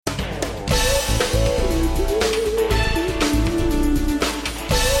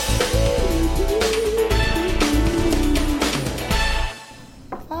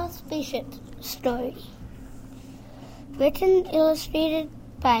Spaceship Story. Written and illustrated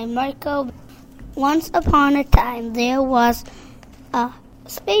by Marco. Once upon a time, there was a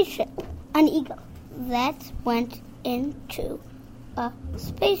spaceship, an eagle, that went into a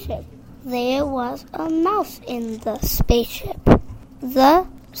spaceship. There was a mouse in the spaceship. The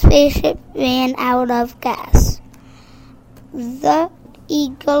spaceship ran out of gas. The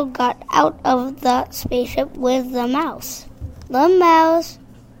eagle got out of the spaceship with the mouse. The mouse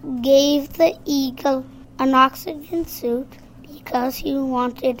gave the eagle an oxygen suit because he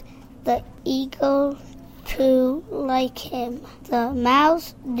wanted the eagle to like him. The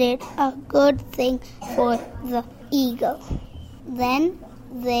mouse did a good thing for the eagle. Then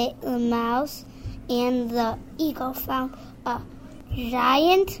the mouse and the eagle found a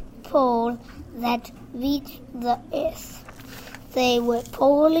giant pole that reached the earth. They were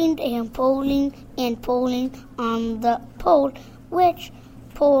pulling and pulling and pulling on the pole, which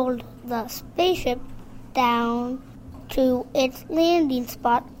pulled the spaceship down to its landing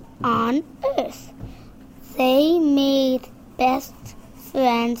spot on Earth. They made best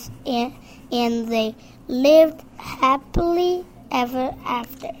friends and they lived happily ever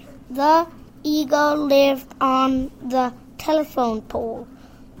after. The eagle lived on the telephone pole,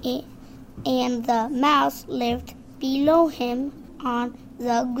 and the mouse lived below him on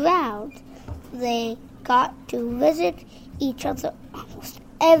the ground. They got to visit each other almost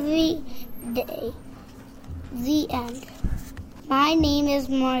every day. The end. My name is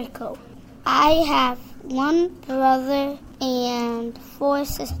Marco. I have one brother and 4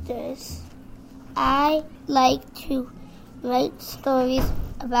 sisters. I like to write stories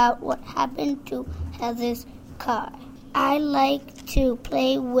about what happened to Heather's car. I like to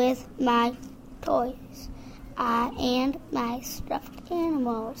play with my toys and my stuffed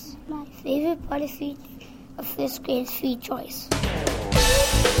animals. My favorite part of 5th grade is free choice.